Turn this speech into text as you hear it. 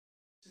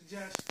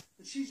suggest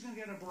that she's going to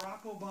get a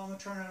Barack Obama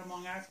turnout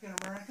among African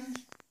Americans?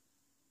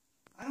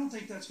 I don't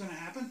think that's going to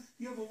happen.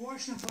 You have a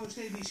Washington Post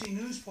ABC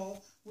News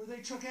poll where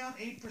they took out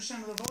 8%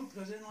 of the vote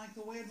because they didn't like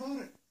the way it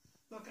voted.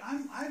 Look,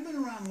 I've been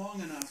around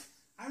long enough.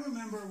 I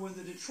remember when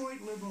the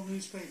Detroit Liberal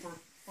newspaper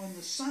on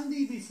the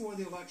Sunday before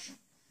the election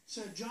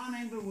said John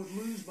Engler would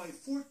lose by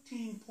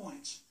 14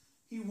 points.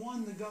 He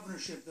won the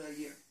governorship that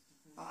year.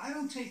 I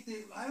don't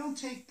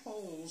take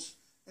polls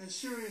as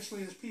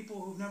seriously as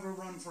people who've never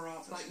run for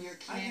office. But your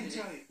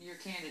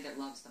candidate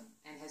loves them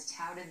and has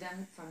touted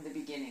them from the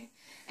beginning.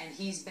 And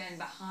he's been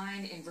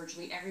behind in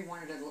virtually every one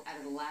out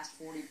of the last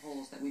 40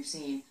 polls that we've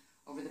seen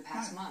over the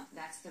past month.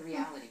 That's the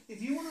reality.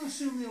 If you want to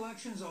assume the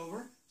election's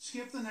over,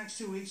 skip the next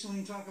 2 weeks and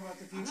we can talk about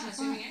the future. I'm not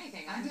assuming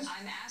anything.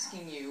 I'm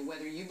asking you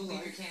whether you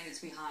believe your candidate's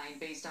behind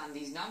based on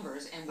these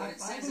numbers and what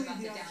it says about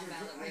the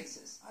down-ballot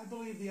races. I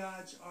believe the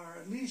odds are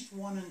at least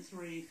 1 in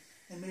 3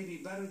 and maybe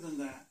better than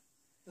that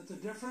the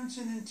difference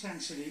in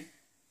intensity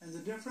and the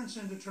difference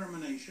in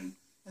determination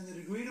and the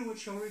degree to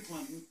which Hillary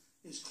Clinton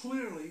is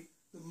clearly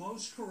the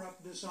most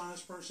corrupt,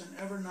 dishonest person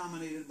ever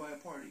nominated by a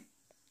party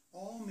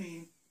all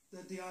mean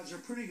that the odds are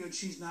pretty good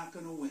she's not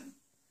going to win.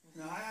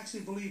 Now, I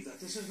actually believe that.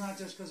 This is not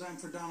just because I'm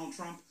for Donald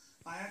Trump.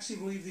 I actually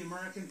believe the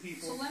American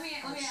people so let me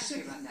ask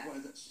you about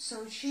that.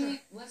 So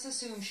let's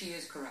assume she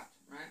is corrupt,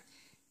 right?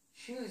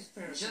 She was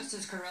just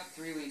as corrupt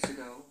 3 weeks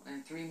ago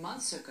and 3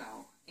 months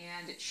ago,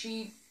 and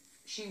she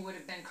would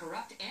have been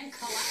corrupt and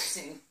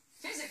collapsing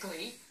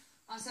physically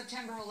on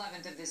September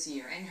 11th of this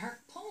year, and her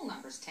poll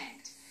numbers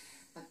tanked.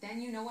 But then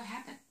you know what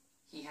happened.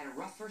 He had a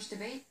rough first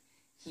debate.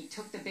 He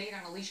took the bait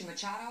on Alicia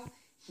Machado.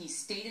 He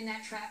stayed in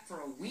that trap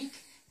for a week.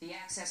 The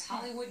Access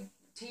Hollywood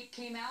tape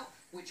came out,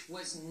 which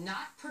was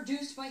not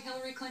produced by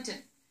Hillary Clinton.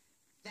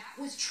 That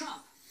was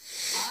Trump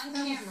on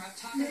camera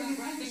talking about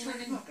grabbing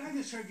women. Look, I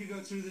just heard you go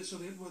through this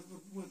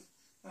with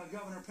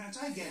Governor Pence.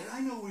 I get it. I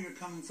know where you're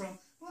coming from.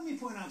 Let me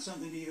point out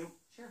something to you.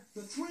 Sure.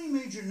 The 3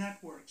 major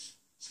networks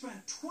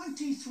spent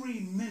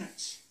 23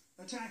 minutes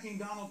attacking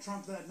Donald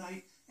Trump that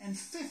night and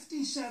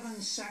 57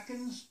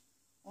 seconds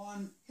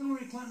on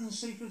Hillary Clinton's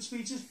secret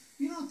speeches.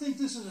 You don't think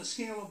this is a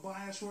scale of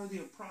bias worthy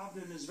of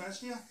Pravda and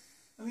Izvestia?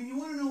 I mean, you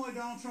want to know why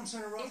Donald Trump's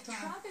had a rough time?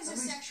 If Trump is a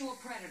sexual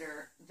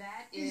predator,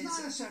 that is... He's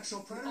not a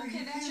sexual predator.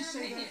 Okay, that's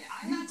your opinion.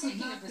 I'm not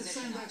taking a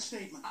position on it. That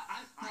statement.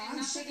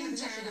 I'm sick and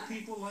tired of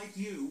people like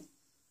you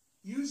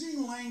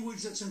using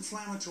language that's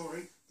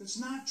inflammatory, that's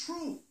not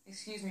true.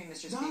 Excuse me,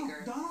 Mr.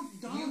 Speaker. Donald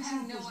you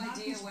have Trump no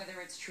idea whether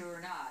it's true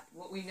or not.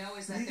 What we know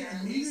is that there are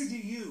at least...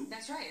 Neither do you.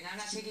 That's right, and I'm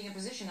not taking a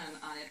position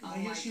on it,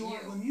 unlike yes, you are.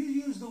 When you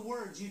use the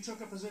words, you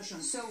took a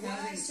position. So what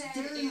I said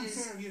is... It's very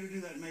unfair of you to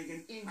do that,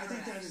 Megyn. Incorrect. I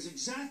think that is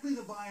exactly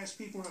the bias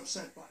people are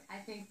upset by. I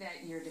think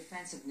that your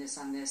defensiveness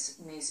on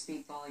this may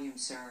speak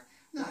volumes, sir.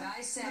 No, what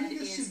I said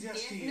is...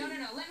 No,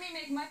 let me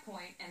make my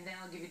point, and then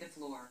I'll give you the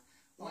floor.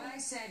 What I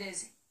said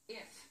is,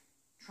 if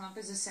Trump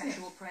is a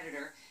sexual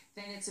predator,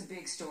 then it's a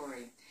big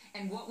story.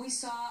 And what we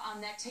saw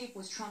on that tape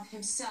was Trump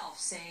himself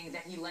saying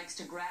that he likes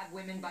to grab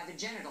women by the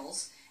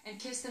genitals and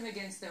kiss them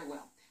against their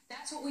will.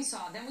 That's what we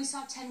saw. Then we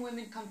saw 10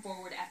 women come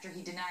forward after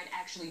he denied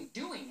actually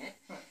doing it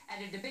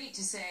at a debate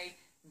to say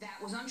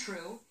that was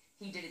untrue.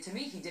 He did it to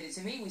me. He did it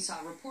to me. We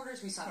saw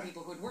reporters. We saw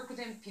people who had worked with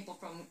him, people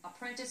from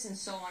Apprentice, and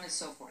so on and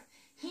so forth.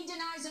 He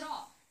denies it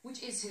all,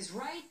 which is his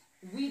right.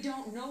 We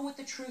don't know what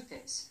the truth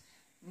is.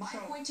 My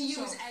point to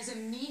you is, as a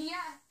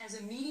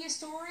media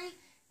story,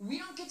 we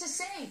don't get to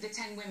say the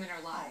 10 women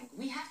are lying.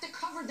 We have to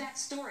cover that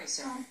story,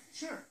 sir.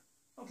 Sure.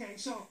 Okay,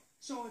 so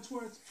it's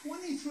worth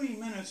 23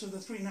 minutes of the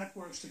 3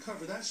 networks to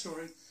cover that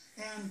story,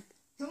 and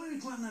Hillary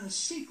Clinton in a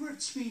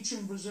secret speech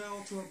in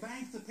Brazil to a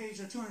bank that pays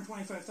her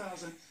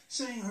 $225,000,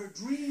 saying her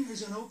dream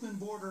is an open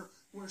border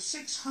where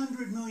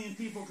 600 million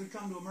people could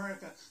come to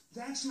America.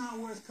 That's not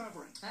worth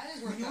covering. That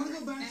is worth covering. You want to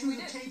go back through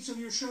the tapes of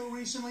your show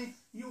recently?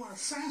 You are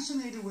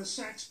fascinated with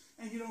sex,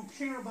 and you don't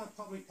care about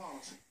public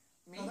policy.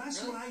 Now,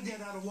 that's what I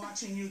get out of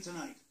watching you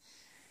tonight.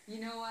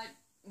 You know what,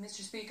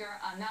 Mr. Speaker?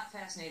 I'm not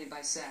fascinated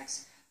by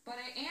sex, but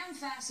I am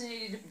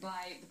fascinated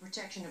by the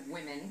protection of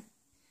women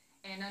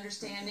and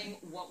understanding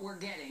what we're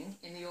getting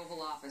in the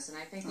Oval Office. And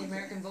I think the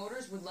American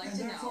voters would like to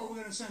know. And therefore, we're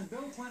going to send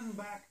Bill Clinton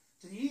back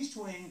to the East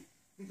Wing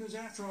because,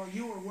 after all,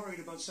 you are worried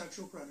about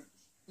sexual predators.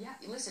 Yeah,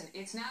 listen,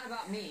 it's not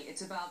about me.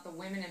 It's about the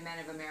women and men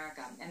of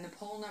America. And the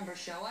poll numbers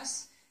show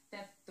us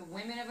that the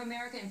women of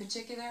America in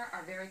particular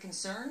are very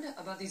concerned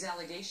about these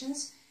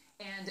allegations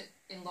and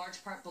in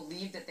large part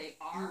believe that they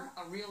are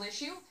a real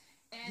issue,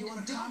 and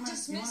don't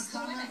dismiss the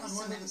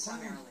women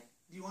summarily.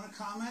 Do you want to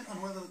comment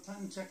on whether the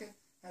Clinton ticket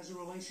has a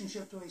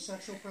relationship to a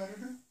sexual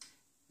predator?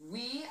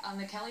 We, on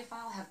the Kelly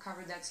File, have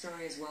covered that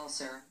story as well,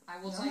 sir.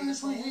 I will tell you I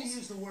just want to hear you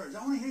use the words.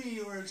 I want to hear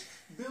you words,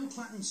 Bill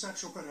Clinton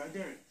sexual predator. I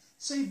dare you.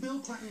 Say Bill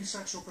Clinton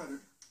sexual predator.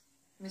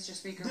 Mr.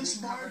 Speaker,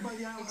 disbarred by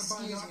the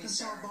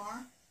Arkansas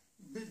bar.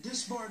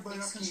 Disbarred by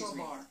the Arkansas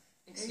bar.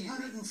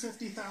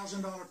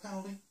 $850,000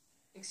 penalty.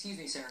 Excuse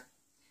me, sir.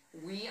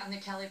 We on the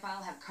Kelly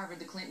File have covered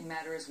the Clinton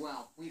matter as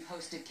well. We've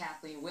hosted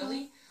Kathleen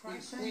Willey.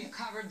 We've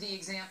covered the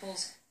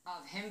examples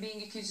of him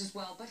being accused as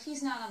well, but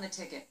he's not on the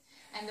ticket.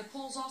 And the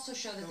polls also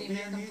show that the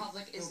American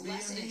public is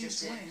less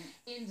interested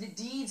in the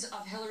deeds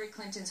of Hillary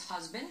Clinton's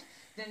husband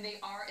than they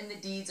are in the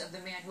deeds of the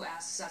man who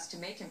asks us to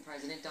make him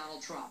president,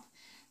 Donald Trump.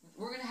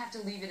 We're going to have to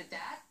leave it at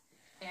that,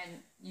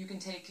 and you can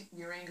take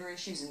your anger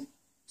issues and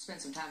spend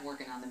some time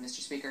working on them,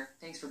 Mr. Speaker.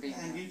 Thanks for being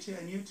here. And you too.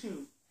 And you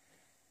too.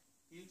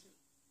 You too.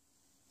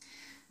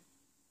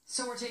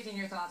 So we're taking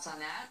your thoughts on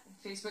that.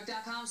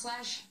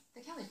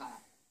 Facebook.com/The Kelly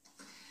File.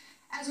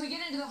 As we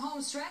get into the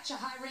home stretch, a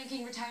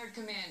high-ranking retired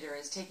commander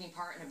is taking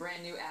part in a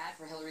brand new ad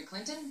for Hillary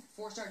Clinton.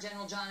 Four-star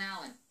General John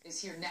Allen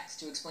is here next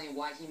to explain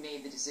why he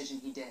made the decision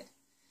he did.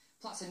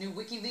 Plus, a new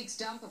WikiLeaks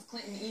dump of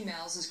Clinton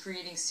emails is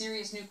creating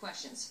serious new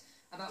questions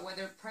about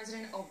whether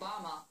President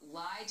Obama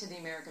lied to the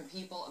American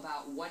people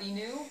about what he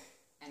knew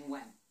and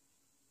when.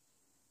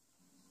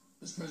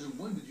 Mr. President,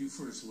 when did you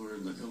first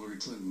learn that Hillary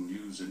Clinton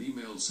used an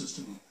email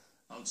system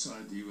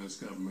outside the U.S.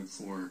 government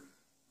for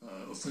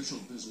official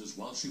business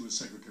while she was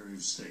Secretary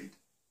of State?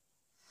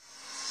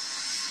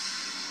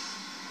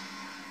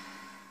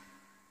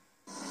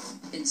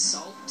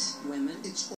 Insult women.